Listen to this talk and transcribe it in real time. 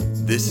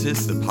This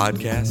is the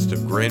podcast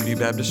of Grandview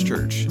Baptist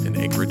Church in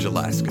Anchorage,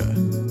 Alaska.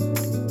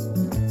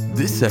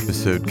 This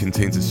episode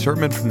contains a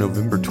sermon from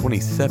November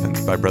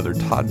 27th by Brother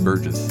Todd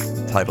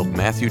Burgess, titled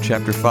Matthew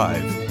chapter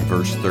 5,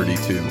 verse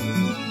 32.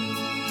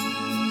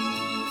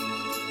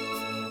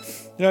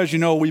 As you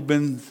know, we've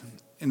been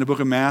in the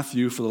book of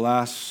Matthew for the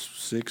last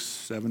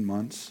 6-7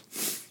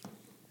 months,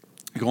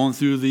 going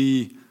through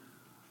the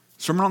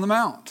Sermon on the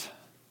Mount.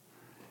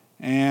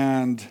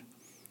 And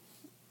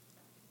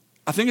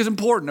I think it's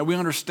important that we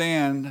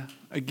understand,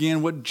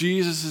 again, what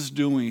Jesus is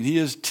doing. He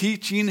is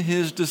teaching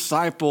his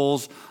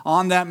disciples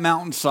on that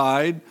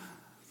mountainside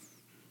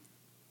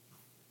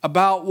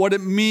about what it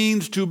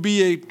means to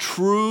be a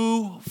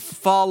true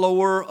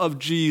follower of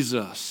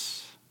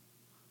Jesus.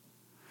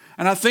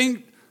 And I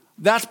think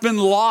that's been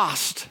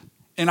lost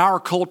in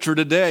our culture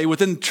today,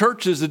 within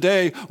churches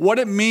today, what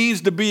it means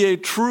to be a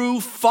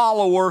true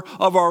follower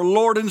of our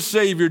Lord and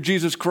Savior,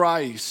 Jesus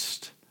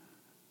Christ.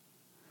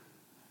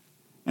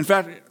 In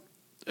fact,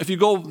 if you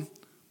go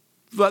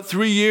about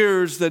 3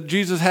 years that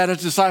Jesus had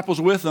his disciples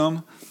with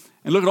him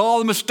and look at all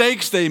the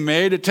mistakes they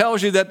made, it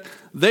tells you that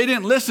they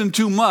didn't listen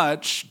too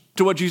much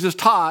to what Jesus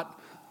taught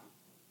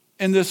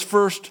in this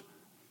first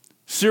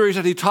series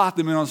that he taught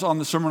them on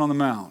the Sermon on the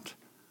Mount.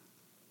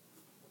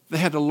 They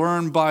had to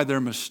learn by their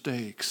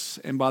mistakes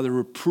and by the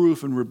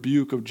reproof and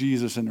rebuke of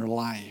Jesus in their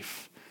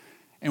life.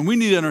 And we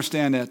need to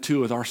understand that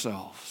too with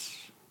ourselves.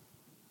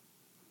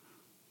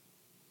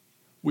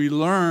 We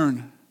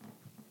learn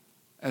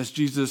as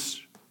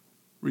Jesus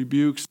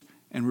rebukes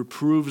and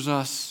reproves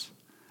us.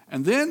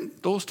 And then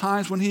those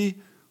times when he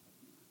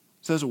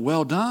says,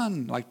 well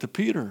done, like to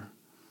Peter.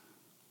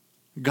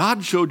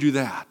 God showed you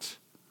that.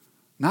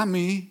 Not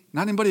me,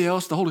 not anybody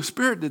else. The Holy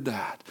Spirit did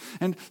that.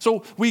 And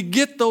so we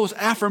get those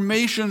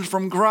affirmations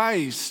from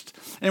Christ.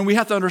 And we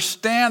have to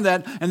understand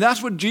that. And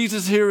that's what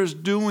Jesus here is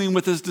doing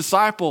with his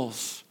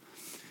disciples.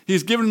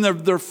 He's giving them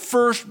their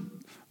first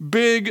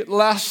big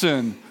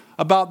lesson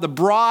about the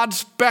broad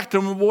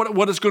spectrum of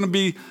what it's going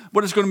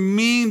to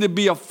mean to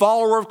be a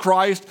follower of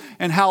Christ,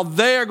 and how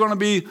they are going to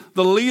be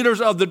the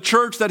leaders of the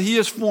church that he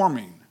is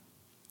forming.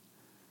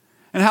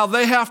 And how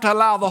they have to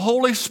allow the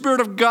Holy Spirit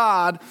of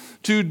God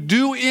to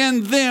do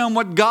in them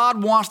what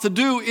God wants to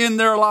do in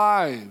their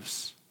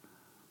lives.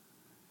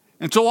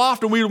 And so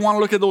often we want to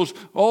look at those,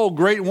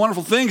 great,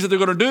 wonderful things that they're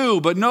going to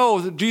do. But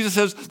no, Jesus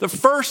says the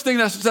first thing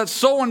that's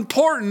so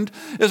important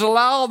is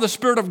allow the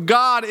Spirit of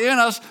God in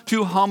us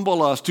to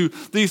humble us, to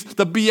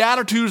the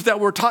Beatitudes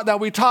that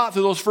we taught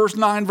through those first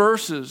 9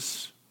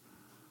 verses.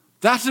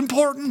 That's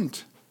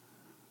important.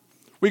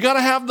 We got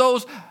to have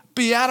those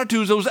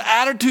Beatitudes, those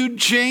attitude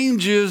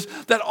changes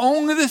that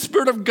only the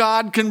Spirit of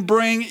God can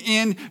bring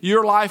in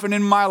your life and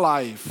in my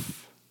life.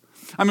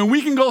 I mean,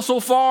 we can go so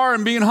far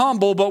in being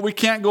humble, but we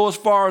can't go as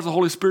far as the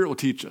Holy Spirit will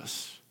teach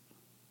us.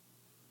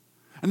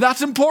 And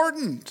that's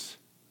important.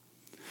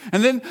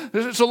 And then,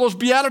 so those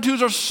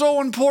Beatitudes are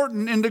so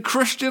important in the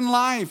Christian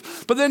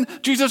life. But then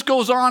Jesus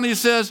goes on, he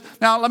says,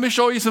 now let me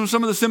show you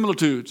some of the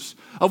similitudes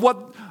of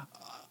what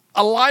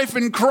a life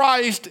in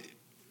Christ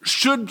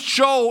should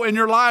show in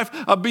your life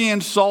of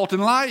being salt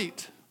and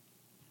light.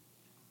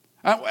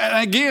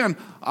 And again,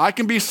 I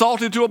can be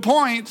salty to a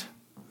point,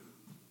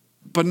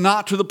 but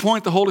not to the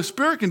point the Holy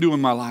Spirit can do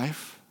in my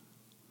life.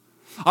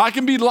 I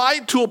can be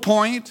light to a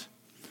point,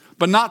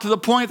 but not to the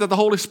point that the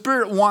Holy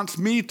Spirit wants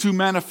me to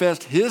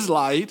manifest his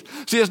light.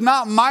 See, it's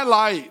not my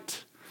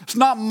light. It's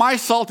not my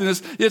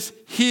saltiness. It's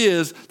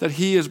his that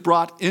he has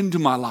brought into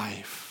my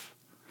life,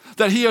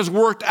 that he has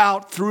worked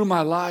out through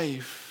my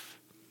life.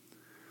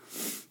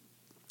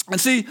 And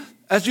see,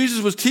 as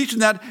Jesus was teaching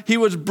that, he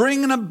was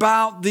bringing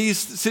about these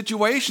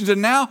situations.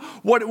 And now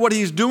what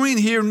he's doing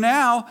here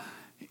now,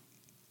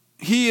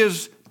 he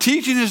is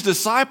teaching his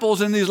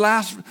disciples in these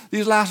last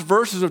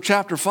verses of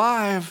chapter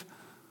 5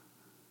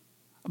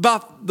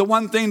 about the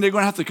one thing they're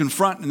going to have to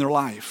confront in their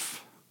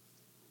life.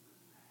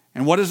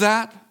 And what is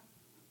that?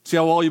 See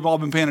how well you've all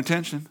been paying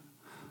attention?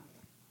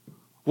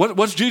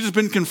 What's Jesus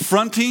been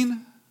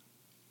confronting?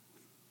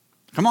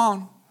 Come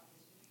on.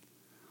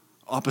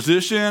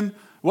 Opposition.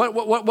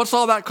 What's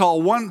all that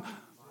called?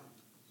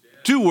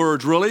 2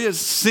 words really. It's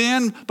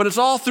sin, but it's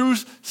all through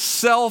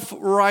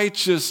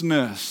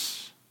self-righteousness.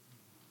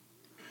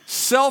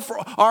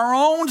 Our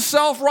own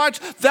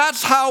self-righteousness.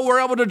 That's how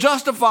we're able to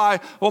justify,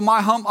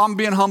 I'm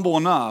being humble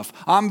enough.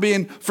 I'm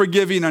being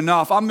forgiving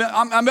enough. I'm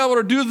able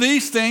to do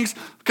these things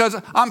because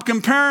I'm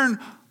comparing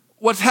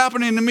what's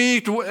happening to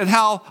me and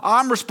how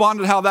I'm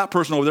responding to how that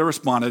person over there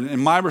responded,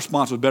 and my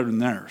response was better than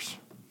theirs.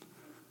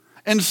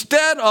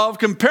 Instead of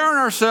comparing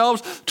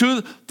ourselves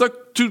to the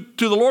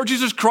Lord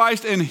Jesus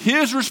Christ and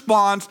his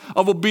response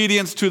of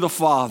obedience to the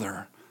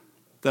Father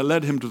that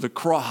led him to the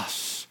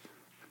cross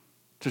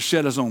to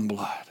shed his own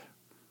blood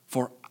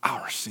for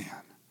our sin.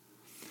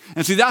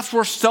 And see, that's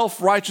where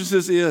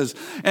self-righteousness is.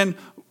 And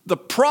the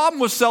problem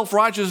with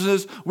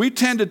self-righteousness, we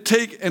tend to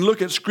take and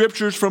look at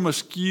scriptures from a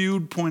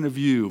skewed point of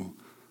view,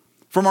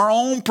 from our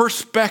own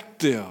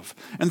perspective.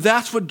 And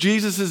that's what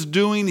Jesus is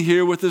doing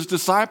here with his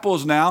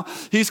disciples now.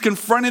 He's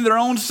confronting their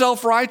own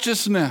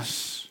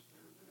self-righteousness.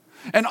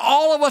 And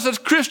all of us as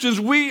Christians,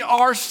 we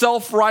are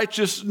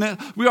self-righteous.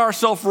 We are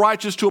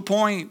self-righteous to a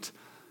point.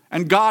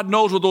 And God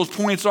knows what those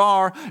points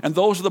are, and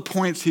those are the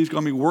points he's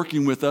going to be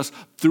working with us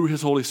through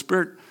his Holy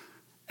Spirit.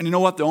 And you know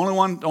what? The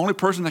only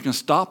person that can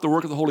stop the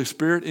work of the Holy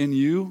Spirit in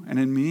you and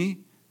in me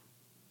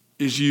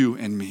is you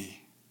and me.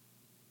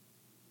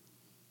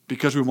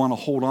 Because we want to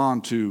hold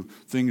on to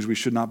things we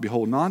should not be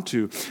holding on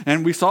to.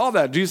 And we saw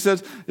that. Jesus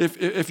says,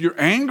 if you're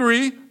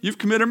angry, you've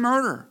committed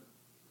murder.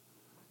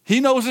 He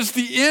knows it's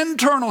the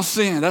internal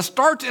sin that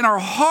starts in our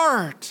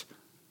heart.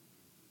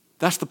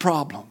 That's the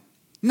problem,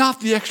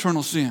 not the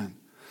external sin.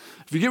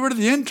 If you get rid of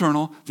the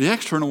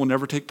external will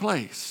never take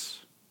place.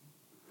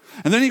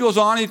 And then he goes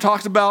on, he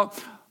talks about,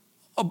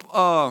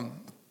 find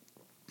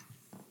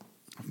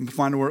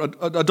the word,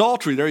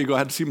 adultery. There you go, I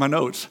had to see my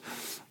notes.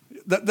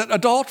 That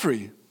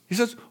adultery. He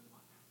says,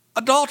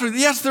 adultery,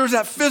 yes, there's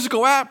that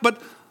physical act,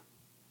 but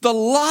the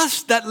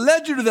lust that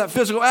led you to that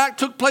physical act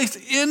took place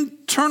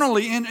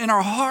internally in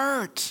our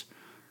heart.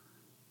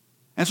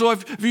 And so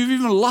if you've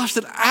even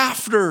lusted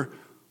after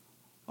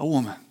a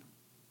woman,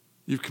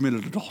 you've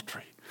committed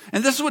adultery.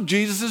 And this is what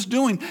Jesus is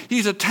doing.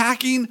 He's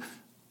attacking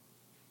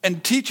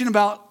and teaching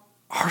about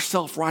our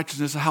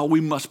self-righteousness, how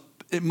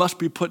it must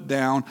be put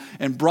down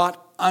and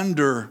brought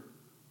under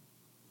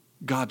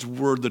God's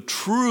word, the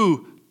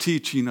true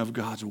teaching of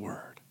God's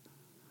word.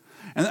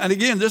 And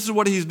again, this is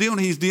what he's doing.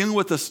 He's dealing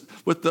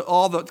with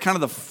all the kind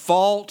of the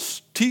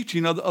false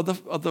teaching of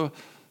the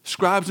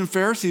scribes and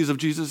Pharisees of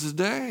Jesus'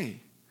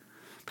 day,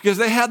 because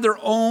they had their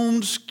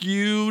own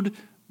skewed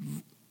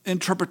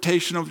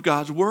interpretation of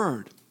God's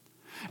word.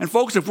 And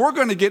folks, if we're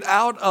going to get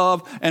out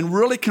of and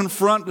really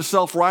confront the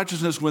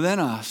self-righteousness within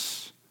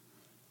us,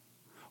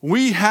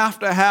 we have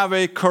to have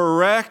a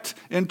correct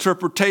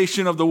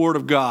interpretation of the Word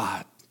of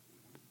God.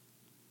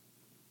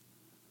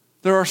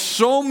 There are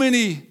so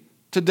many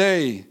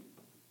today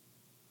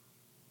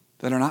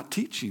that are not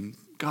teaching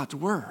God's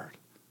Word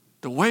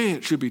the way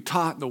it should be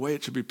taught, the way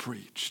it should be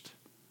preached.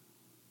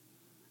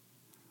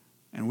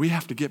 And we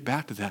have to get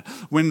back to that.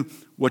 When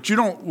what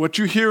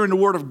you hear in the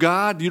Word of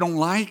God you don't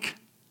like,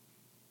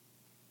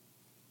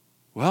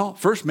 well,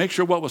 first make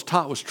sure what was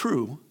taught was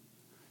true.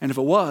 And if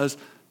it was,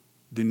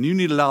 then you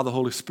need to allow the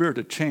Holy Spirit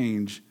to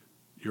change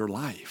your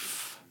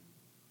life.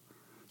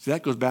 See,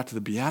 that goes back to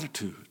the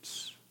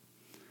Beatitudes.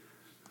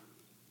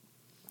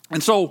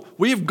 And so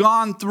we've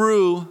gone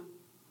through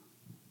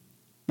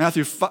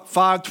Matthew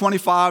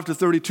 5:25 to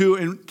 32,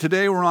 and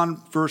today we're on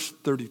verse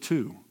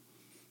 32.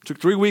 It took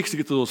 3 weeks to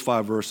get to those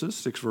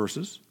 6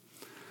 verses.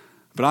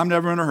 But I'm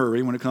never in a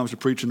hurry when it comes to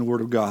preaching the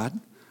Word of God.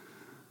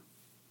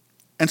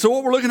 And so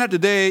what we're looking at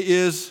today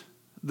is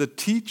the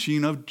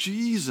teaching of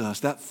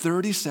Jesus, that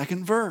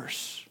 32nd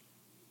verse.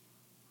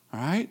 All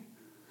right?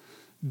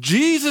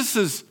 Jesus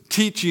is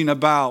teaching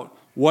about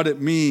what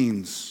it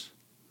means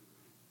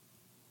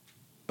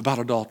about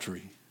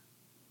adultery.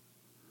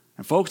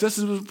 And folks, this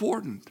is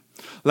important.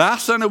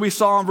 Last Sunday we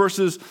saw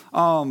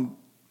in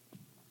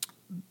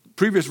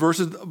previous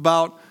verses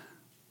about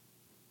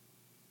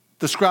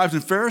the scribes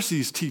and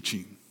Pharisees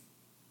teaching.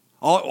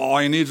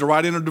 All you need is a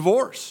write in a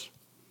divorce,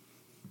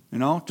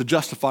 to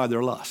justify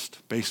their lust,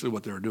 basically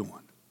what they're doing.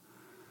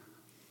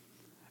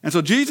 And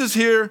so Jesus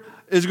here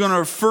is going to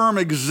affirm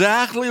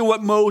exactly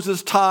what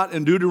Moses taught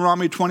in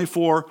Deuteronomy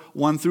 24,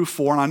 1 through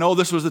 4. And I know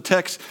this was the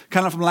text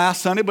kind of from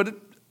last Sunday, but it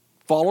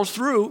follows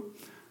through.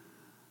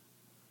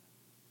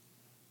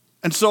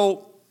 And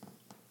so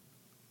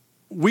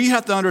we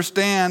have to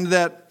understand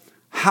that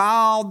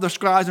how the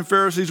scribes and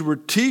Pharisees were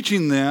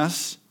teaching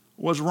this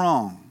was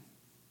wrong.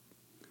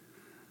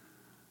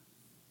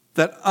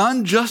 That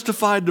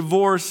unjustified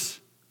divorce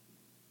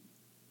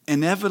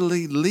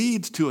inevitably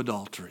leads to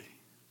adultery.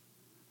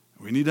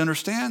 We need to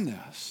understand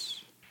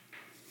this.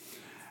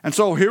 And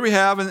so here we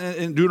have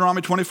in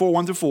Deuteronomy 24,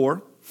 1 through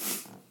 4,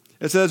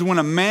 it says, when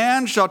a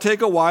man shall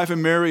take a wife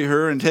and marry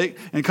her and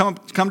come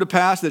to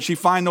pass that she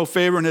find no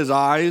favor in his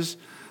eyes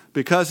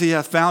because he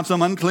hath found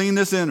some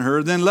uncleanness in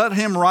her, then let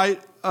him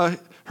write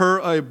her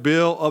a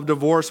bill of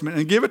divorcement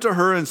and give it to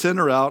her and send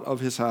her out of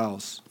his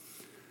house.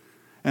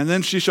 And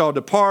then she shall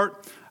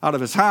depart out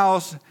of his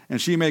house,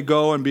 and she may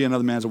go and be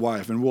another man's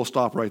wife. And we'll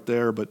stop right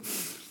there. But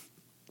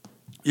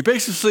you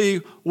basically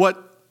see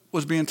what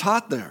was being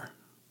taught there.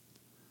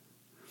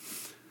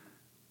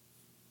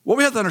 What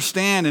we have to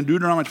understand in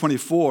Deuteronomy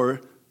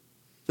 24,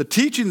 the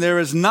teaching there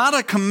is not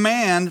a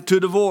command to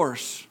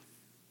divorce.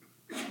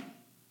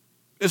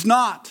 It's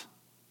not.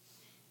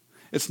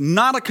 It's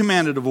not a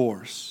command to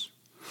divorce,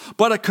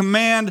 but a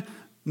command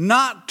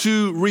not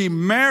to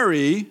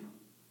remarry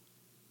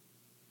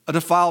a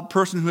defiled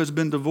person who has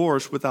been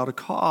divorced without a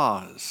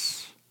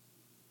cause.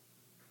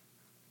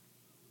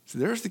 So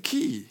there's the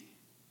key.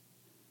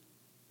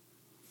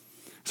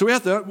 So we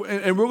have to,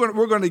 and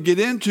we're going to get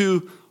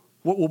into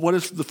what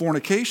is the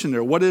fornication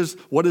there? What is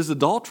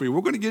adultery?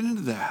 We're going to get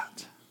into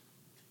that.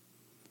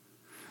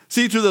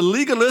 See, to the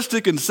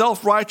legalistic and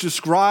self-righteous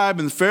scribe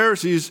and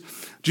Pharisees,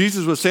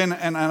 Jesus was saying,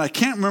 and I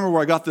can't remember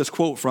where I got this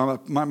quote from.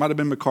 It might have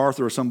been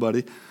MacArthur or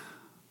somebody.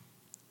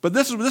 But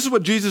this is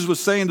what Jesus was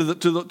saying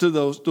to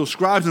those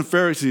scribes and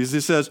Pharisees. He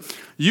says,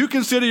 you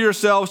consider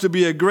yourselves to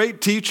be a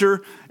great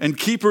teacher and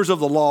keepers of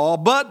the law,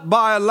 but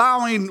by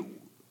allowing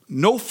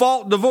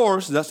no-fault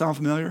divorce, does that sound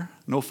familiar?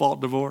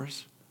 No-fault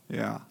divorce?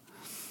 Yeah.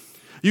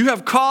 You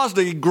have caused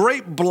a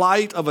great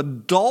blight of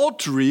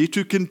adultery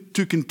to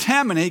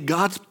contaminate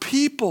God's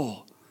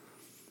people.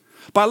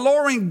 By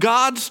lowering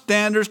God's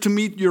standards to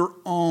meet your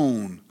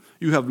own,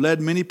 you have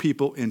led many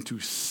people into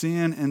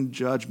sin and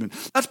judgment.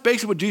 That's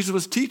basically what Jesus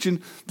was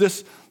teaching,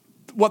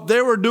 what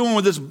they were doing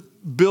with this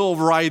bill of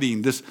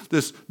righting, this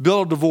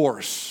bill of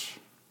divorce.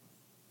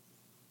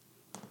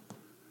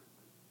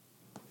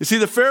 You see,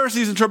 the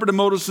Pharisees interpreted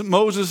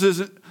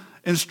Moses'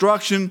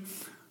 instruction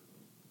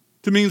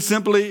to mean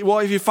simply, well,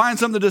 if you find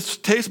something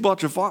distasteful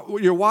about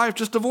your wife,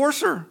 just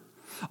divorce her.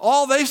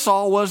 All they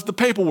saw was the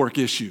paperwork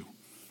issue.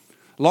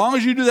 As long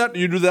as you do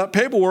that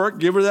paperwork,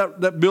 give her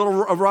that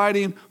bill of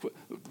righting,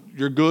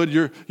 you're good,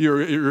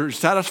 you're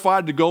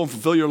satisfied to go and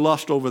fulfill your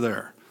lust over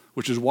there,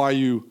 which is why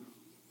you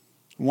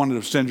wanted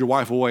to send your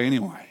wife away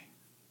anyway.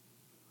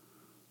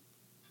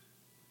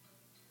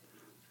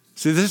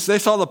 See, they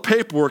saw the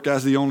paperwork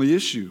as the only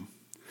issue.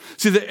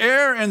 See, the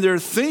error in their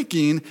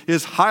thinking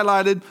is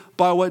highlighted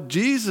by what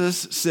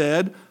Jesus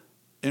said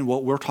and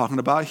what we're talking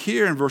about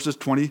here in verses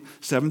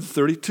 27 to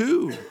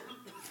 32.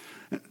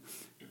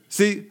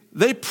 See,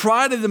 they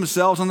prided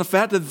themselves on the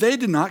fact that they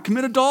did not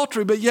commit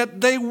adultery, but yet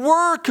they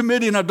were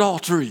committing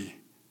adultery.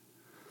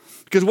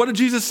 Because what did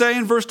Jesus say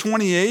in verse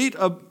 28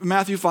 of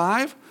Matthew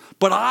 5?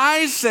 But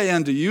I say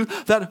unto you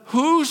that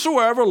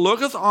whosoever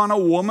looketh on a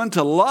woman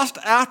to lust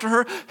after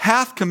her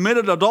hath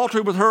committed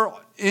adultery with her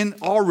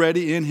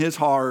already in his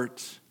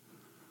heart.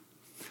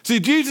 See,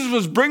 Jesus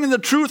was bringing the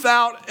truth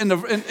out in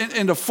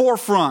the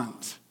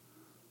forefront.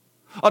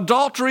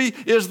 Adultery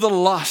is the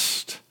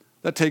lust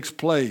that takes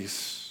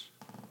place.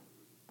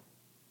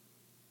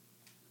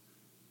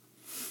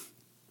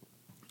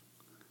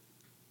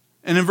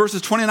 And in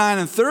verses 29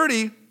 and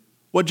 30,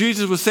 what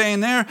Jesus was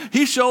saying there,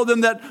 he showed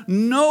them that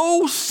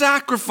no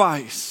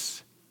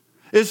sacrifice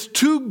is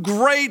too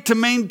great to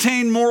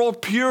maintain moral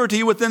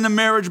purity within the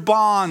marriage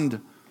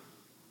bond.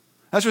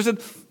 That's what he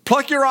said,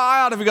 pluck your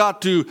eye out if you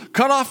got to,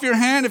 cut off your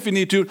hand if you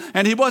need to.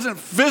 And he wasn't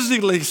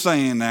physically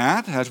saying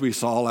that, as we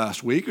saw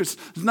last week. It's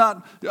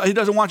not, he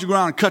doesn't want you to go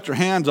around and cut your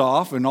hands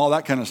off and all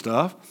that kind of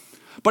stuff.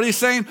 But he's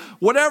saying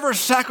whatever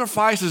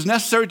sacrifice is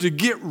necessary to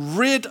get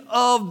rid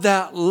of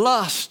that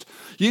lust.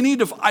 You need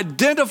to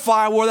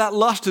identify where that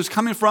lust is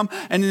coming from,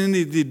 and you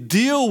need to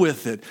deal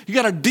with it. You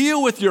got to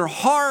deal with your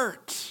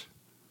heart.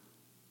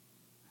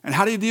 And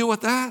how do you deal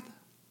with that?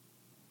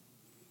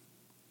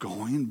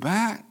 Going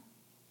back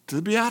to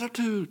the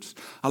Beatitudes,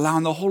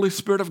 allowing the Holy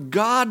Spirit of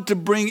God to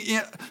bring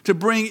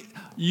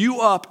you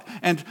up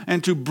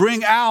and to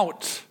bring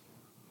out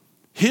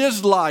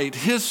His light,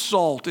 His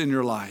salt in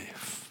your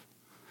life.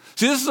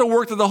 See, this is a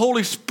work that the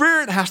Holy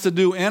Spirit has to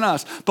do in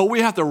us, but we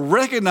have to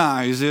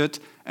recognize it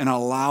and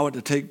allow it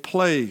to take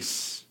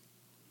place.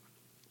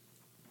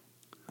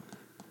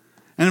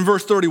 And in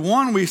verse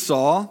 31 we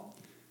saw,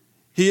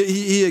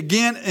 he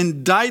again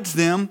indicts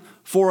them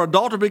for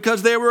adultery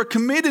because they were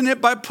committing it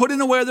by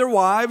putting away their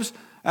wives,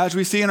 as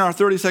we see in our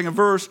 32nd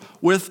verse,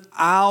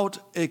 without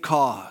a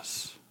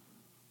cause.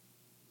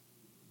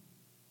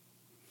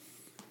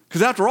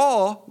 Because after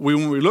all,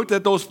 when we looked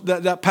at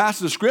that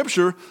passage of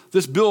Scripture,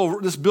 this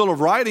bill of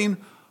righting,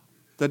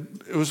 that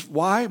it was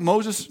why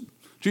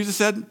Jesus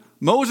said,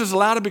 Moses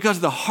allowed it because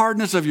of the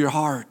hardness of your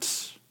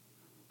hearts.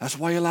 That's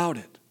why he allowed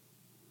it.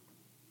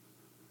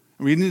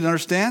 And we need to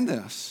understand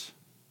this.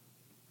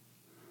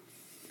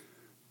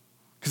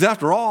 Because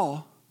after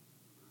all,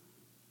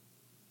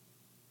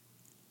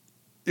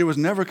 it was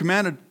never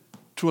commanded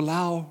to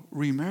allow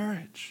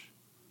remarriage.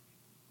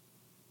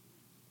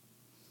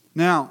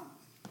 Now,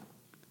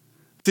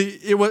 see,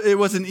 it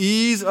was an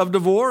ease of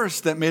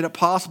divorce that made it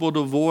possible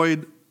to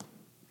avoid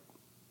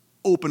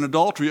open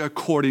adultery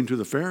according to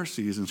the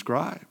Pharisees and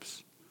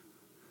scribes.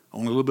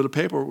 Only a little bit of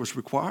paperwork was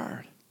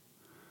required.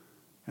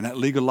 And that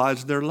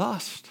legalized their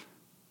lust.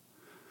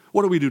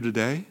 What do we do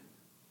today?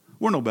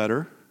 We're no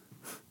better.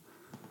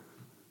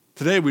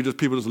 Today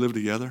people just live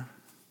together.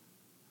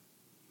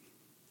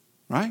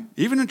 Right?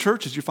 Even in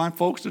churches you find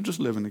folks that are just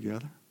living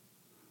together.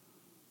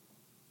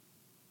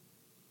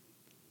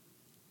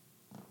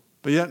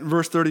 But yet in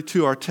verse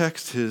 32, our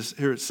text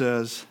here it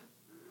says,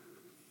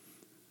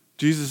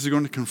 Jesus is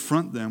going to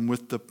confront them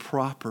with the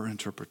proper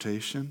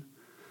interpretation.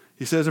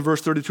 He says in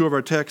verse 32 of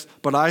our text,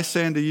 but I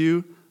say unto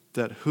you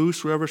that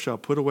whosoever shall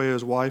put away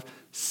his wife,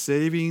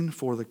 saving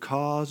for the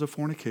cause of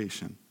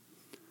fornication,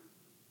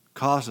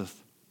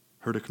 causeth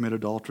her to commit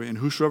adultery, and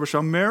whosoever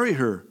shall marry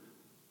her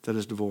that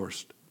is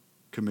divorced,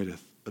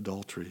 committeth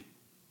adultery.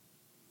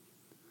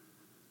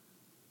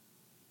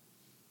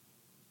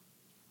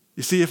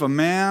 You see, if a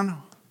man,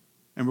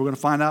 and we're going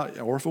to find out,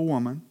 or if a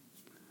woman,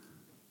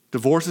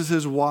 divorces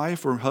his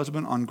wife or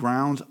husband on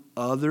grounds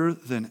other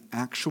than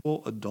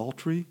actual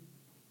adultery,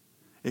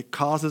 it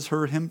causes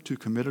him to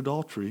commit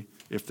adultery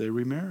if they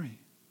remarry.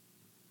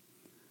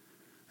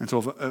 And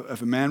so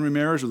if a man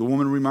remarries or the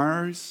woman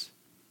remarries,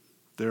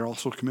 they're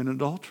also committing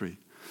adultery.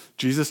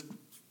 Jesus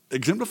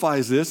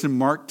exemplifies this in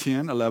Mark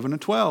 10, 11, and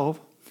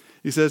 12.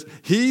 He says,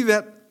 He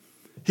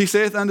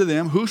saith unto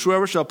them,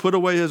 whosoever shall put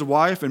away his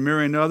wife and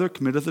marry another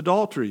committeth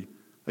adultery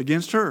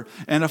against her.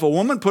 And if a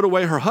woman put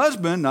away her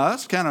husband, now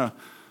that's kind of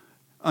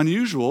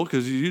unusual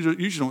because you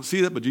usually don't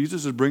see that, but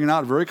Jesus is bringing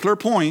out a very clear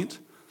point.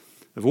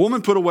 If a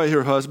woman put away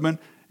her husband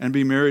and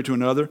be married to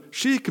another,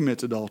 she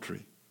commits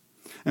adultery.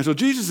 And so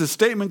Jesus'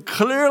 statement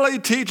clearly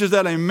teaches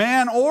that a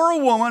man or a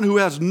woman who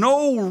has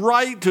no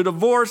right to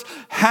divorce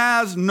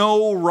has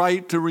no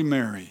right to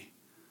remarry.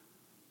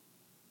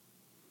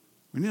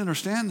 We need to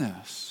understand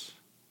this.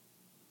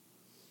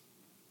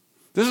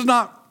 This is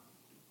not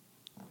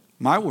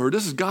my word,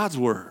 this is God's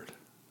word.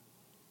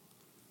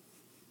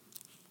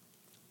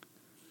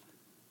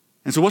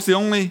 And so what's the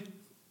only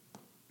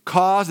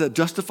cause that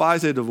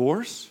justifies a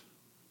divorce?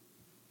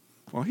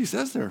 Well, he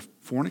says there,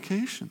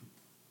 fornication.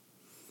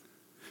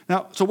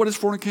 Now, so what is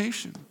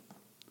fornication?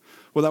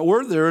 Well, that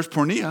word there is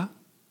porneia,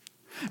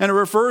 and it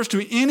refers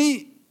to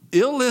any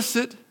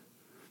illicit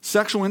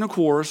sexual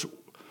intercourse,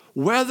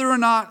 whether or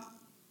not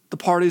the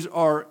parties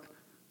are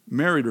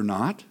married or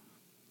not.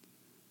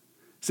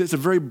 So it's a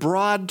very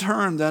broad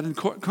term that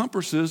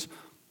encompasses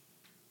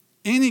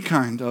any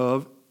kind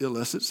of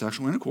illicit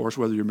sexual intercourse,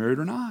 whether you're married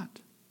or not.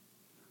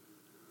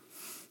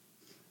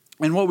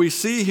 And what we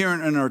see here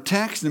in our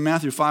text in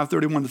Matthew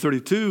 5:31 to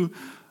 32,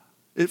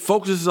 it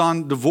focuses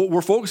on divorce.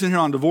 We're focusing here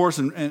on divorce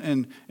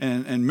and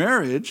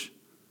marriage.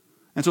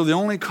 And so the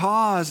only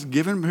cause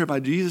given here by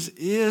Jesus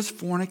is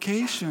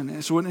fornication.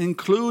 And so it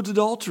includes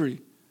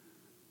adultery.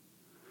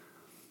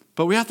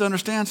 But we have to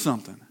understand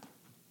something.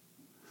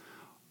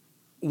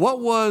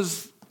 What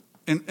was,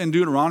 in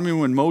Deuteronomy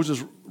when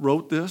Moses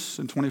wrote this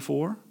in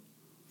 24,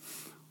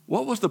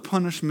 what was the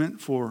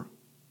punishment for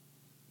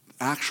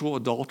actual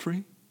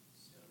adultery?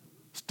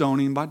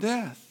 Stoning by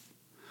death.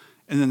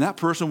 And then that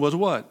person was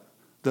what?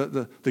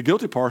 The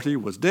guilty party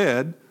was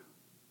dead.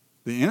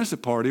 The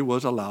innocent party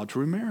was allowed to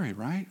remarry,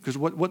 right? Because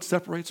what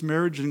separates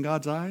marriage in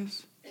God's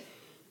eyes?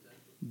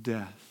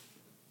 Death.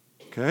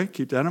 Okay,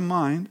 keep that in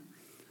mind.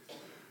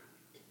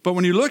 But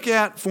when you look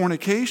at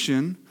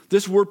fornication,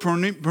 this word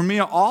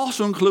porneia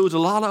also includes a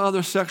lot of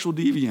other sexual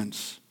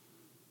deviance.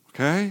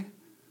 Okay?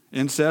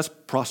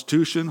 Incest,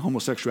 prostitution,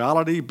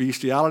 homosexuality,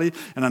 bestiality.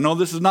 And I know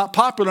this is not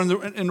popular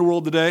in the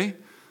world today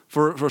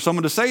for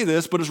someone to say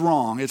this, but it's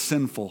wrong. It's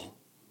sinful.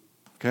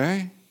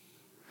 Okay?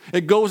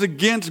 It goes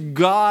against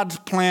God's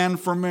plan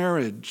for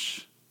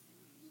marriage.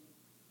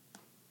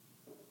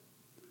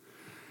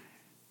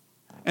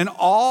 And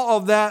all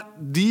of that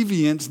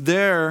deviance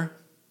there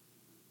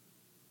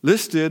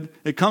listed,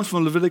 it comes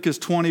from Leviticus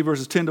 20,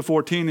 verses 10 to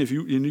 14, and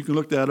you can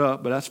look that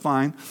up, but that's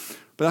fine.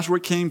 But that's where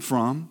it came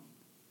from.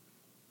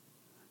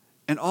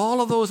 And all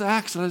of those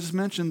acts that I just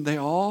mentioned, they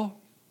all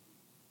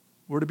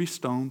were to be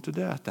stoned to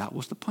death. That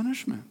was the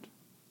punishment.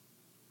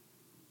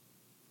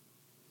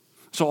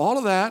 So all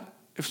of that,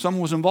 if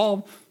someone was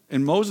involved,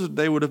 in Moses'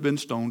 day would have been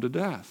stoned to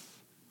death.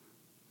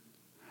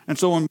 And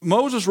so when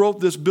Moses wrote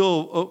this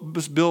bill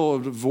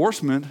of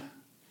divorcement,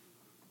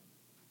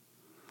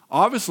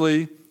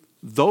 obviously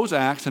those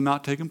acts had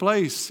not taken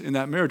place in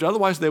that marriage.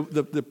 Otherwise,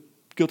 the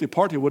guilty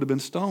party would have been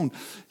stoned.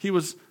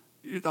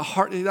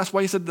 That's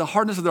why he said the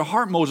hardness of their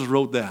heart, Moses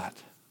wrote that.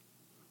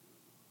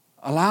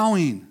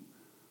 Allowing.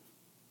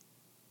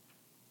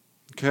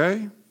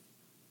 Okay?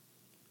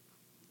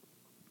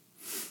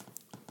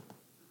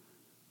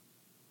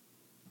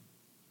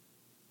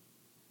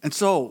 And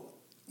so,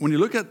 when you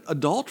look at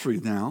adultery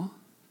now,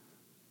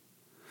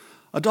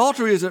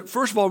 adultery is,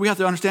 first of all, we have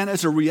to understand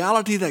it's a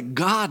reality that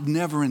God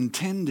never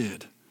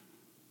intended.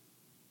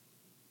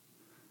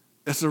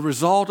 It's a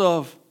result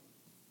of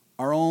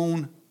our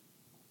own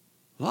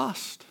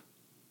lust,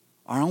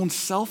 our own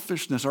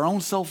selfishness, our own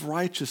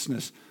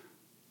self-righteousness,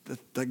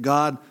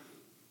 that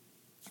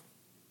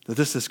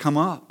this has come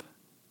up.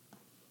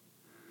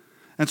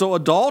 And so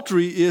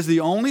adultery is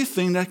the only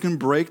thing that can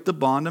break the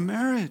bond of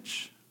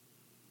marriage.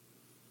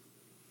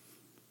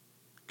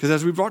 Because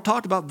as we've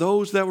talked about,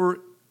 those that were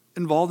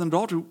involved in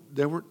adultery,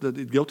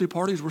 the guilty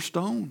parties were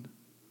stoned.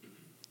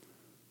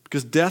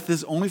 Because death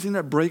is the only thing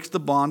that breaks the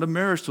bond of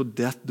marriage, so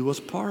death do us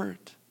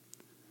part.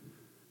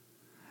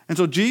 And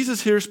so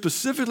Jesus here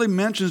specifically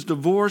mentions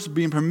divorce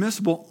being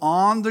permissible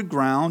on the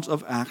grounds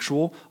of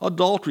actual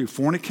adultery,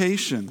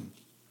 fornication.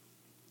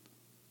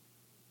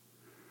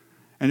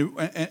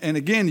 And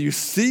again, you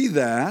see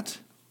that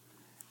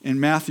in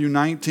Matthew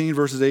 19,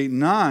 verses 8 and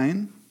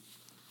 9,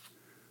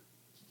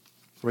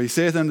 where he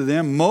saith unto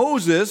them,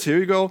 Moses, here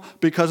you go,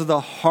 because of the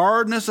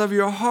hardness of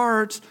your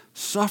hearts,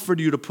 suffered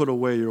you to put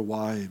away your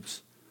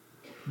wives.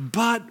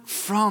 But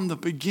from the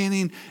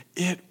beginning,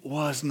 it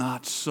was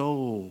not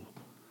so.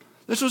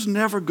 This was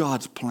never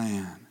God's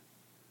plan.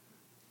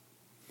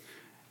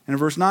 And in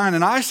verse 9,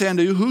 and I say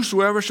unto you,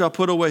 whosoever shall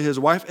put away his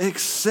wife,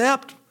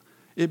 except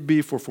it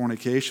be for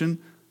fornication,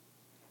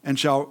 and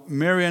shall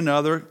marry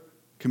another,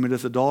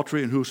 committeth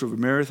adultery, and whosoever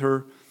marrieth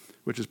her,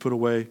 which is put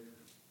away,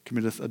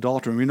 committeth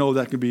adultery. And we know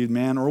that could be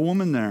man or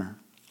woman there.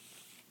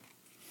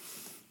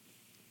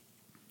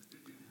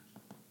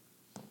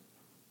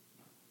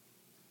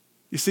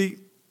 You see,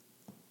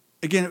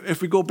 again,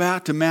 if we go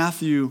back to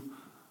Matthew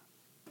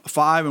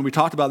 5, and we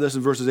talked about this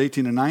in verses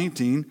 18 and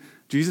 19,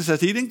 Jesus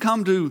says he didn't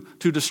come to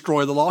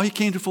destroy the law. He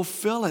came to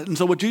fulfill it. And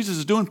so what Jesus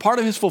is doing, part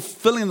of his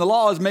fulfilling the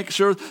law is making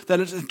sure that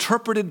it's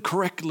interpreted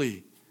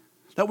correctly,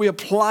 that we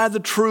apply the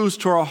truths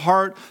to our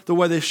heart the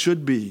way they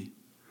should be.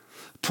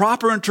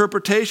 Proper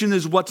interpretation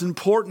is what's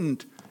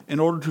important in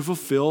order to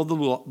fulfill the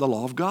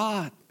law of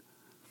God.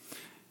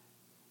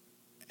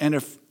 And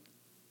if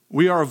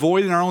we are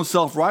avoiding our own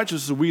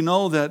self-righteousness, we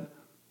know that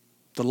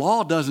the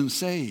law doesn't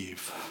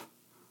save.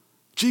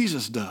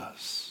 Jesus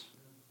does.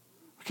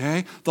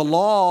 Okay? The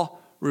law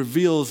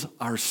reveals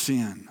our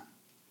sin.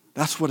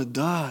 That's what it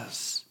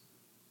does.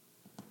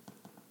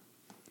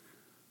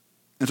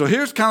 And so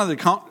here's kind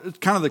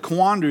of the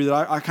quandary that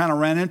I kind of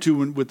ran into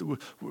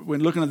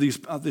when looking at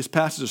these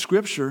passages of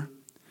Scripture,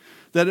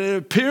 that it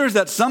appears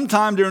that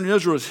sometime during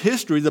Israel's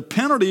history, the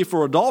penalty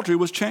for adultery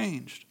was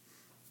changed.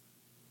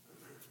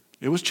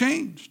 It was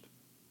changed,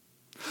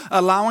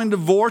 allowing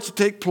divorce to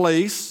take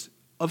place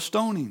of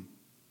stoning.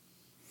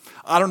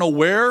 I don't know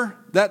where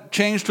that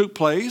change took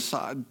place.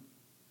 I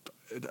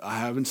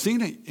haven't seen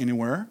it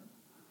anywhere.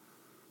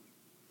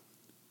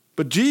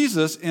 But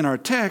Jesus, in our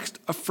text,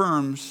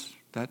 affirms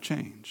that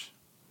change.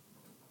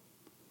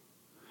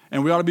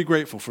 And we ought to be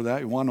grateful for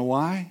that. You want to know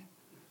why?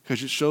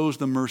 Because it shows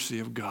the mercy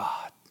of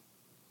God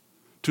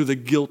to the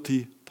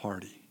guilty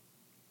party.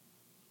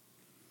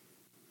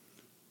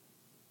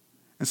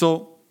 And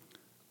so,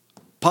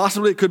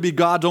 possibly it could be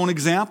God's own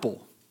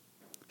example.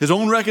 His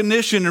own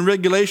recognition and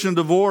regulation of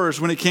divorce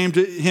when it came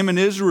to him and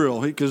Israel.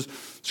 Because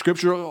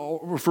Scripture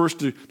refers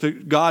to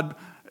God,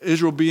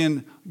 Israel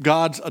being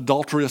God's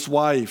adulterous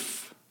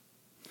wife.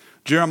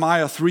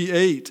 Jeremiah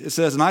 3:8, it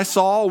says, "And I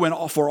saw when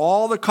for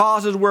all the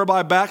causes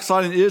whereby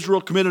backsliding Israel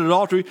committed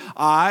adultery,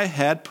 I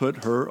had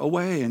put her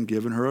away and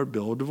given her a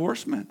bill of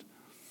divorcement."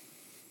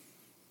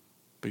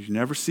 But you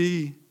never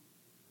see.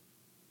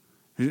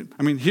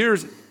 I mean,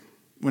 here's...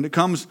 When it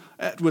comes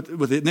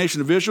with the nation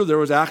of Israel, there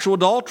was actual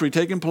adultery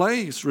taking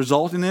place,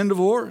 resulting in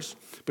divorce.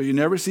 But you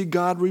never see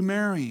God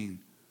remarrying.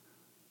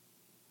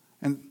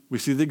 And we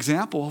see the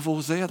example of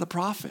Hosea the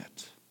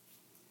prophet,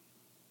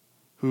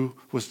 who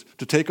was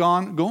to take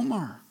on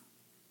Gomer.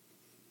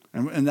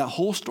 And that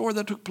whole story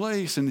that took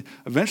place. And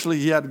eventually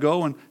he had to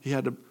go and he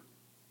had to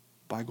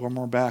buy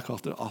Gomer back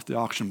off the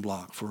auction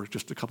block for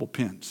just a couple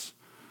pence.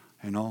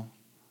 You know?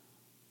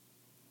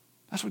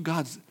 That's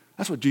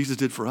what Jesus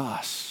did for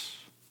us.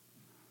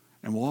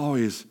 And we'll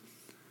always.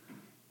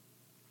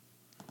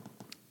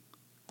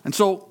 And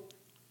so,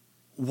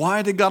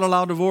 why did God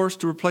allow divorce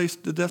to replace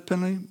the death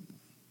penalty?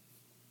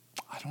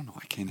 I don't know.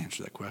 I can't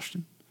answer that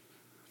question.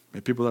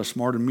 Maybe people that are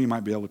smarter than me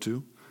might be able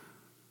to.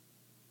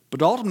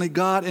 But ultimately,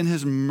 God, in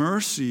His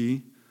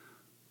mercy,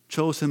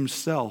 chose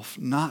Himself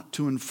not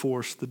to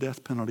enforce the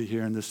death penalty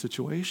here in this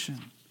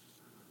situation.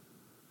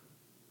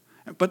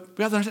 But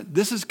we have to understand,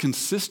 this is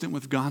consistent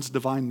with God's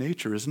divine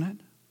nature, isn't it?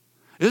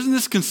 Isn't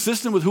this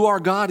consistent with who our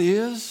God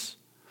is?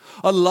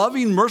 A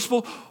loving,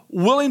 merciful,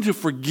 willing to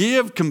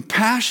forgive,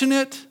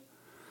 compassionate.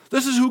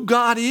 This is who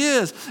God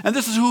is, and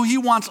this is who He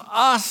wants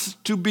us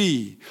to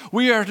be.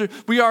 We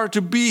are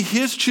to be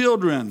His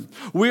children.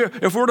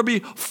 If we're to be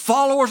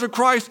followers of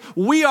Christ,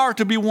 we are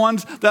to be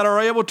ones that are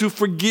able to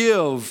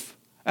forgive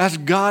as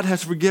God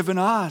has forgiven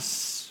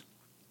us.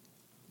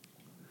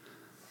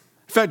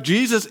 In fact,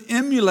 Jesus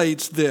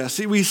emulates this.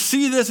 We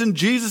see this in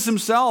Jesus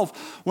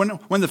Himself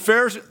when the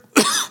Pharisees...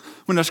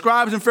 When the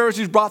scribes and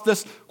Pharisees brought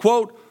this,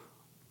 quote,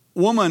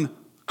 woman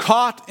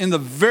caught in the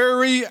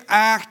very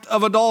act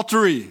of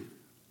adultery.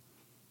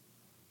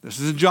 This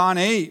is in John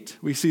 8.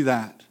 We see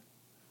that.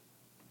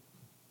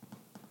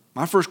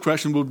 My first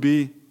question would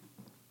be,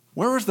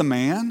 where was the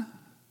man?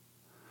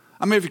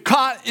 I mean, if you're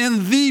caught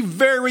in the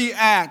very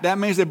act, that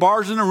means they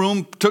barged in the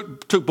room,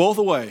 took both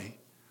away.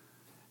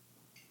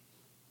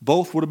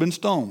 Both would have been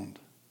stoned.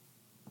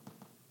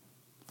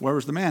 Where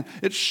was the man?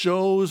 It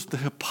shows the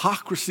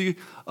hypocrisy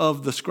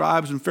of the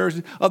scribes and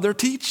Pharisees, of their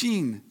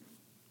teaching.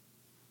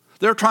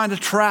 They're trying to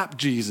trap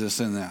Jesus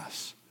in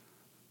this.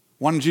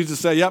 Why didn't Jesus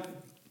say, yep,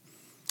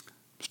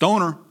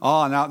 stone her?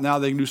 Oh, now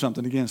they can do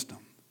something against him.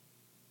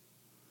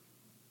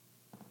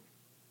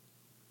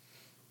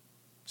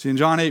 See, in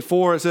John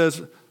 8:4, it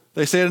says,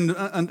 they said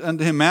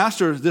unto him,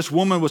 Master, this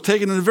woman was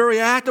taken in the very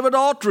act of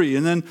adultery.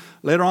 And then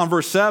later on,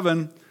 verse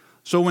 7,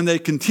 so when they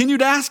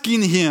continued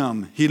asking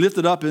him, he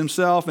lifted up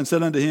himself and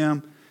said unto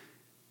him,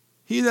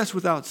 he that's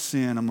without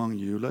sin among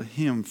you, let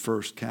him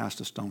first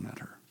cast a stone at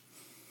her.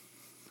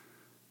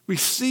 We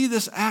see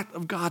this act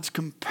of God's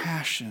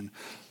compassion.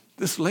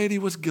 This lady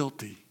was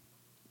guilty.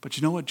 But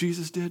you know what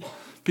Jesus did?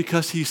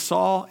 Because He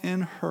saw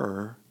in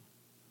her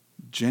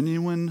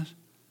genuine,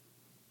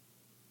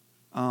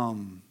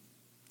 the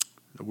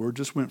word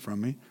just went from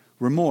me,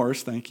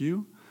 remorse, thank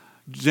you,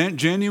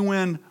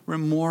 genuine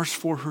remorse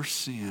for her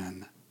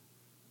sin.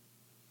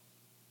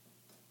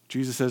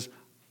 Jesus says,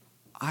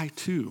 I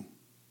too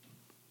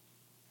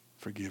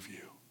forgive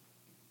you.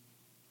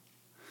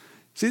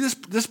 See,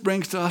 this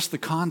brings to us the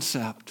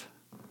concept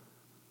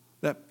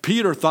that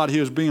Peter thought he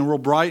was being real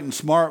bright and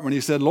smart when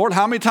he said, Lord,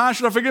 how many times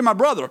should I forgive my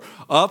brother?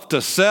 Up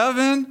to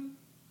 7?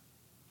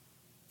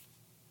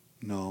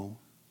 No.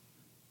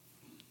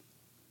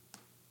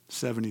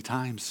 70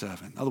 times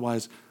 7.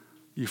 Otherwise,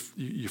 you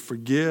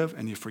forgive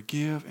and you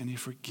forgive and you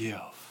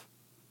forgive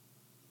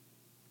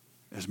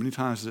as many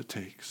times as it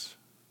takes.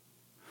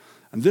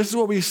 And this is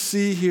what we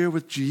see here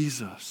with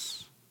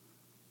Jesus.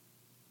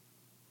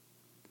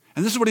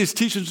 And this is what he's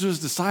teaching to his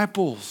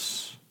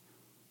disciples.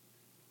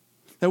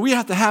 That we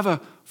have to have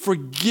a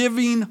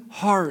forgiving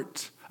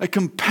heart, a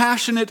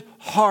compassionate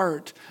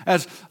heart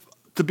as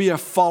to be a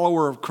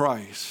follower of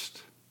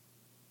Christ.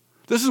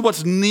 This is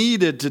what's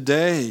needed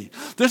today.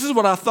 This is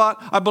what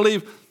I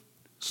believe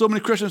so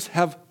many Christians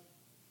have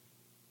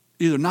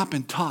either not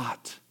been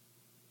taught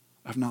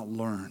or have not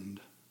learned.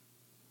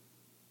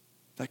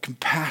 That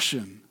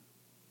compassion.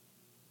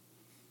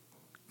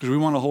 Because we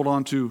want to hold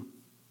on to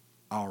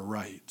our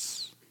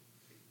rights,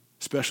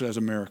 especially as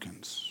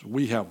Americans.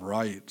 We have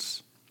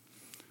rights.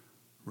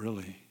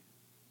 Really.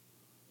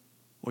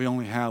 We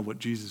only have what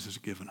Jesus has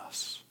given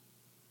us.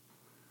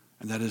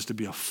 And that is to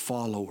be a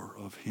follower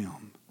of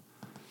him.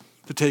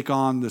 To take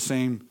on the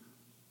same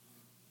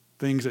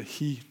things that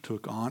he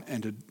took on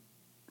and to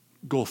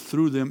go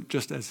through them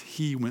just as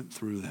he went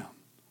through them.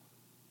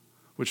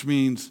 Which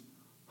means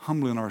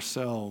humbling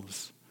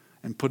ourselves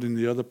and putting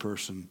the other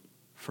person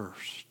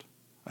first,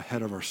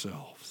 ahead of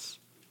ourselves.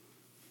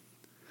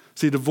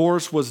 See,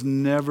 divorce was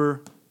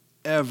never,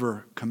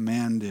 ever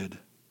commanded.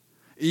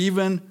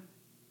 Even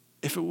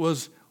if it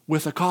was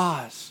with a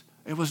cause,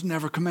 it was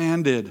never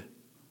commanded.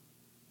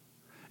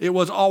 It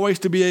was always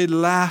to be a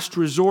last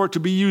resort, to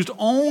be used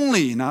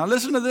only, now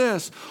listen to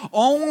this,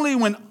 only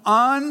when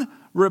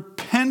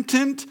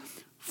unrepentant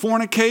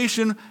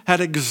fornication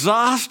had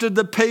exhausted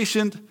the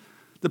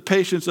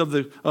patience of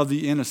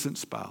the innocent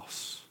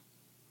spouse.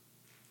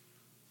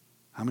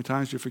 How many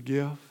times do you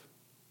forgive?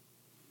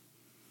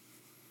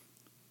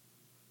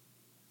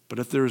 But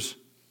if there's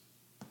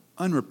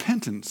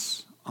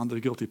unrepentance on the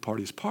guilty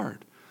party's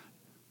part,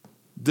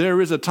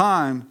 there is a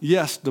time,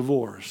 yes,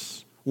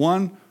 divorce.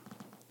 One,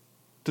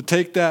 to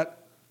take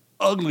that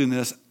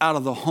ugliness out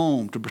of the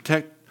home, to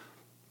protect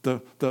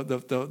the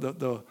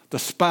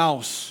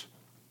spouse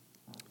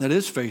that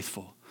is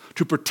faithful,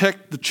 to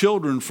protect the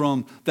children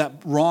from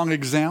that wrong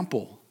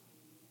example.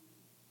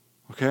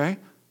 Okay?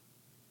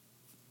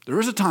 There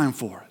is a time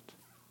for it.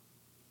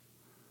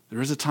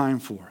 There is a time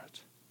for it.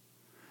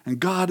 And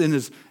God in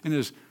his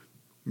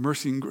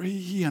mercy and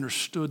grace, he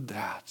understood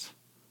that.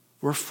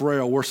 We're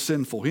frail, we're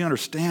sinful. He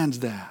understands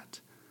that.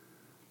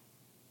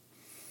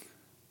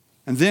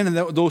 And then in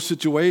those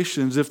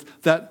situations,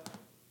 if that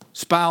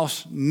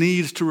spouse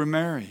needs to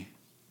remarry,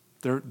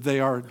 they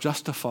are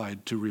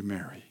justified to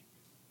remarry.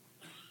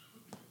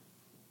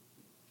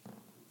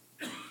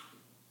 You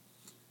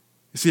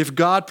see, if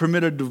God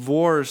permitted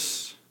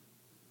divorce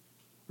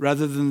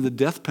rather than the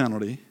death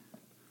penalty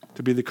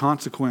to be the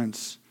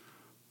consequence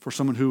for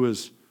someone who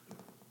is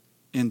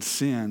in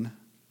sin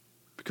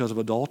because of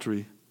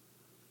adultery,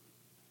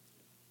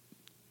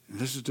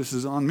 this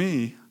is on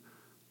me,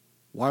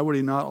 why would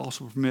he not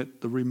also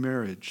permit the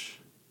remarriage?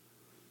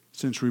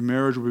 Since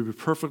remarriage would be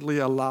perfectly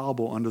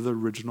allowable under the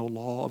original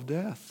law of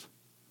death.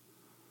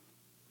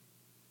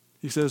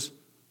 He says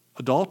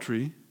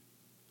adultery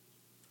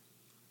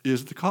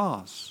is the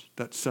cause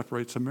that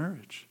separates a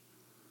marriage.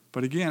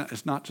 But again,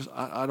 it's not just,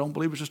 I don't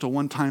believe it's just a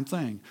one-time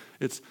thing.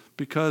 It's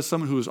because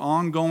someone who is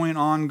ongoing,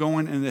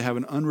 and they have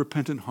an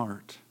unrepentant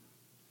heart.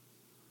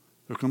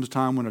 There comes a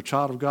time when a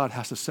child of God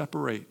has to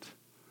separate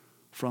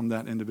from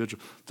that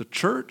individual. The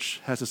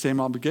church has the same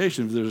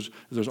obligation. If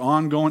there's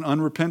ongoing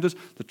unrepentance,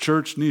 the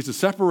church needs to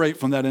separate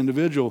from that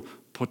individual,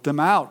 put them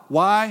out.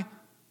 Why?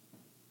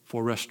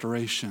 For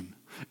restoration.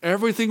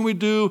 Everything we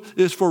do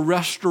is for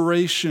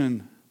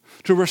restoration,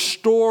 to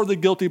restore the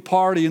guilty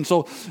party. And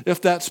so if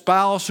that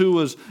spouse who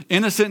was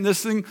innocent in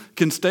this thing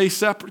can stay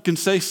separate, can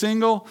stay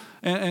single,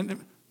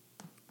 and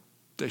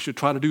they should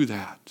try to do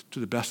that to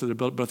the best of their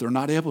ability, but if they're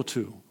not able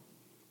to,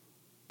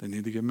 they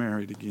need to get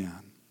married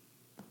again.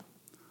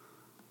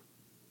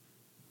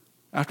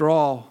 After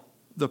all,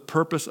 the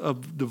purpose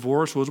of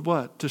divorce was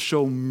what? To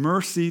show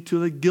mercy to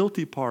the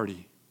guilty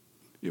party.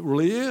 It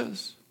really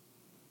is.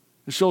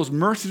 It shows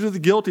mercy to the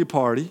guilty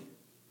party,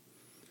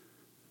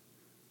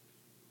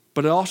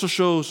 but it also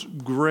shows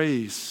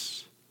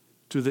grace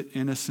to the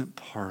innocent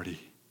party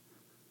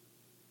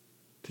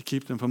to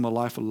keep them from a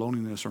life of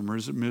loneliness or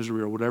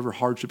misery or whatever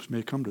hardships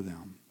may come to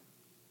them.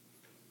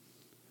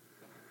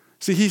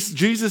 See,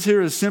 Jesus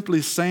here is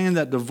simply saying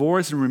that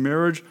divorce and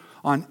remarriage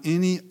on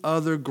any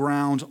other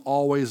grounds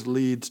always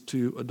leads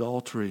to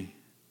adultery.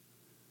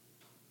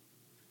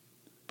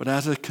 But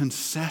as a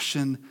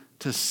concession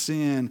to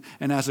sin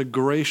and as a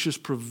gracious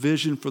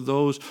provision for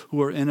those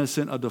who are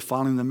innocent of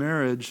defiling the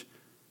marriage,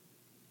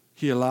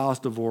 he allows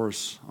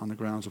divorce on the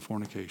grounds of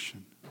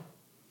fornication.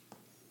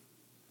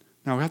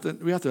 Now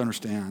we have to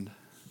understand,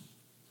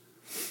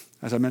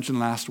 as I mentioned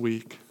last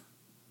week,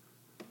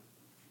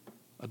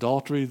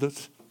 adultery,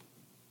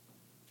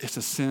 it's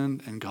a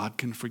sin and God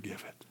can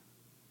forgive it.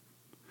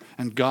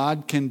 And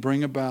God can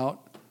bring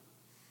about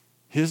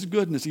his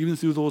goodness even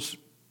through those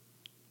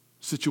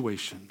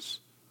situations.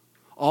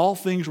 All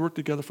things work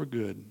together for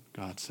good,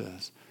 God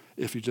says,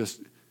 if you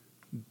just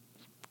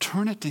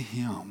turn it to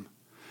him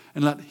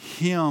and let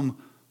him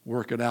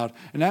work it out.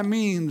 And that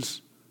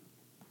means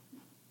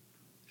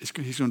he's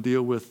going to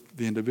deal with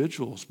the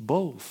individuals,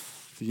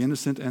 both the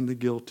innocent and the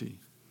guilty.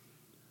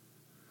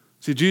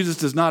 See, Jesus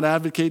does not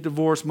advocate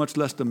divorce, much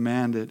less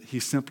demand it. He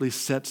simply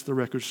sets the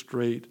record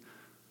straight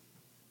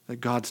that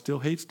God still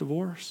hates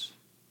divorce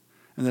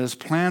and that his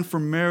plan for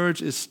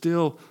marriage is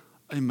still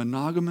a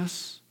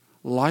monogamous,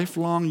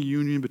 lifelong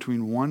union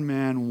between one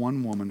man and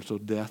one woman so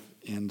death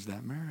ends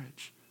that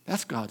marriage.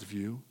 That's God's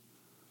view.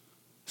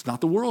 It's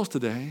not the world's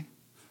today.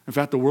 In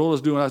fact, the world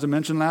is doing, as I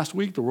mentioned last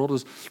week, the world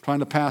is trying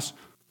to pass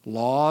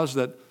laws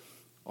that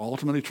are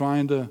ultimately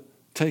trying to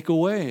take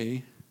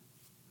away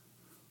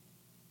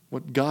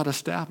what God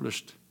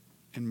established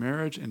in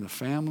marriage, in the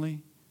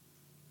family.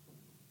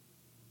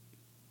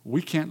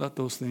 We can't let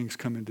those things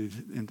come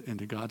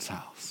into God's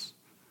house,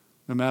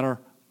 no matter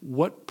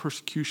what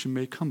persecution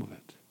may come of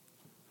it.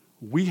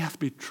 We have to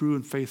be true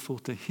and faithful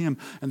to him.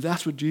 And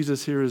that's what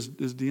Jesus here is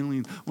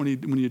dealing when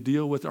you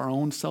deal with our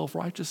own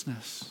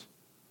self-righteousness.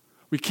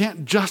 We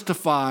can't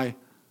justify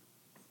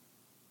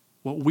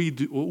what we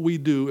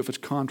do if it's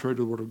contrary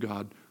to the Word of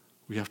God.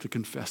 We have to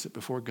confess it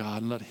before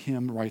God and let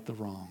him right the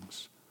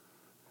wrongs.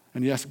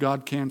 And yes,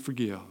 God can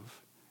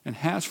forgive and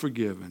has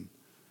forgiven.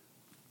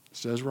 It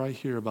says right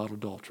here about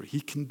adultery.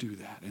 He can do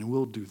that and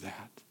will do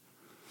that.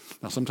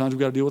 Now, sometimes we've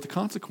got to deal with the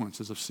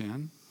consequences of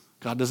sin.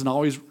 God doesn't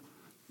always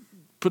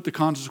put the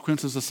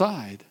consequences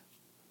aside.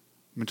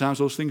 Many times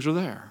those things are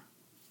there.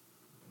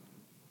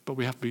 But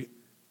we have to be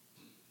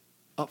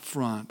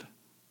upfront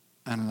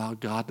and allow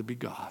God to be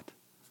God.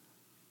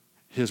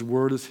 His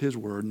word is his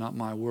word, not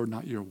my word,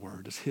 not your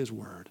word. It's his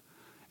word.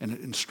 And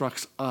it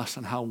instructs us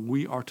on how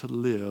we are to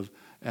live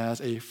as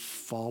a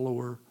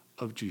follower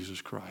of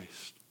Jesus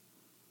Christ.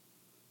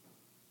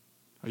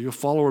 Are you a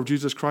follower of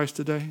Jesus Christ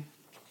today?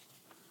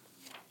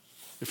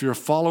 If you're a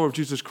follower of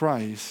Jesus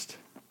Christ,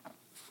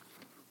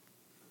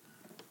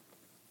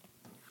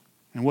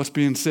 and what's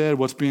being said,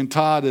 what's being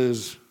taught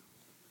is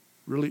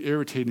really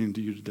irritating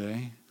to you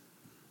today.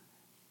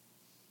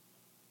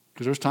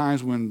 Because there's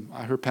times when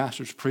I hear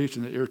pastors preach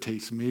and it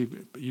irritates me,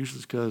 but usually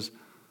it's because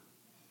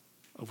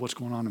of what's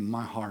going on in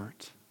my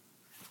heart.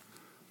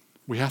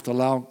 We have to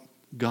allow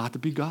God to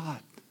be God.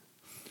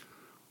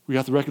 We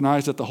have to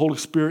recognize that the Holy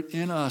Spirit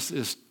in us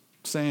is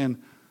saying,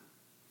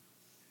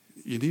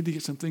 you need to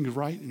get some things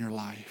right in your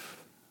life.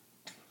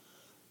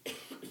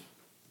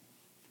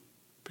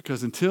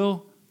 Because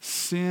until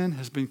sin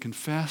has been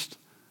confessed,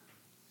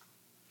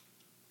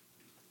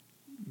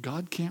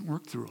 God can't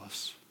work through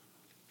us.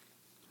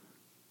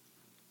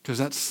 Because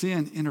that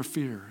sin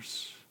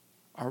interferes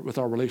with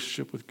our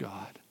relationship with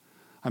God.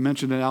 I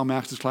mentioned in Al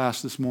Max's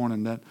class this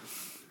morning that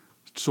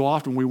so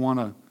often we want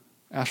to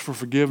ask for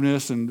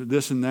forgiveness and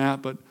this and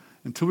that, but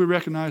until we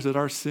recognize that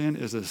our sin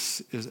is a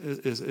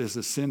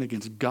sin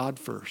against God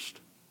first.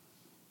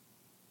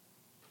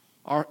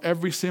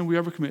 Every sin we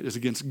ever commit is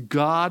against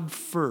God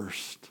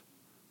first.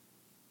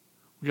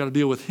 We got to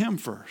deal with him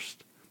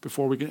first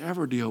before we can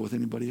ever deal with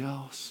anybody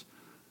else.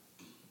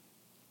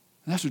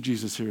 And that's what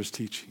Jesus here is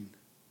teaching.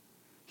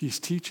 He's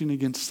teaching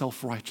against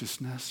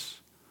self-righteousness,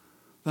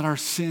 that our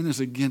sin is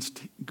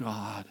against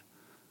God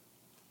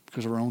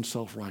because of our own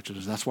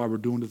self-righteousness. That's why we're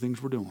doing the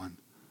things we're doing,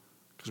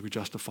 because we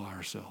justify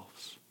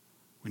ourselves.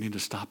 We need to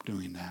stop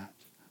doing that.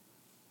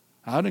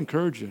 I'd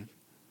encourage you,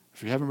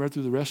 if you haven't read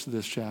through the rest of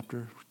this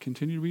chapter,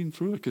 continue reading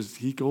through it, because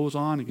he goes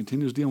on and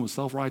continues dealing with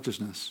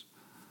self-righteousness.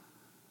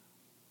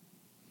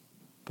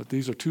 But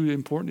these are two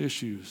important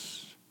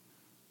issues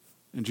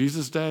in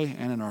Jesus' day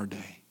and in our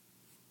day.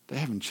 They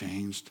haven't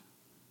changed.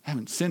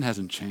 Sin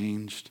hasn't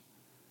changed.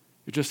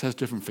 It just has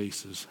different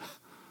faces.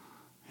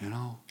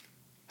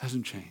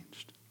 Hasn't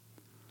changed.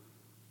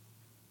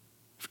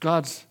 If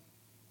God's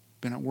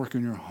been at work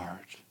in your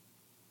heart,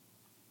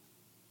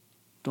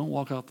 don't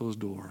walk out those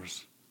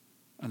doors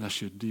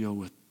unless you deal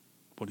with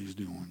what he's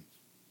doing.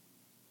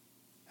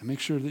 And make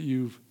sure that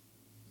you've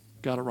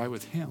got it right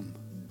with him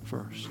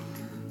first.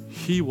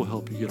 He will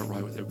help you get it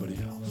right with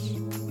everybody else.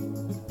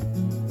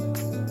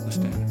 Let's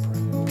stand and pray.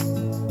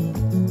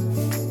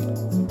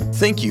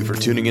 Thank you for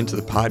tuning into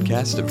the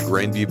podcast of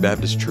Grandview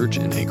Baptist Church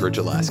in Anchorage,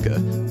 Alaska.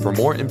 For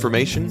more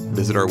information,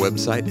 visit our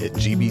website at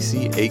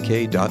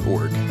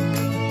gbcak.org.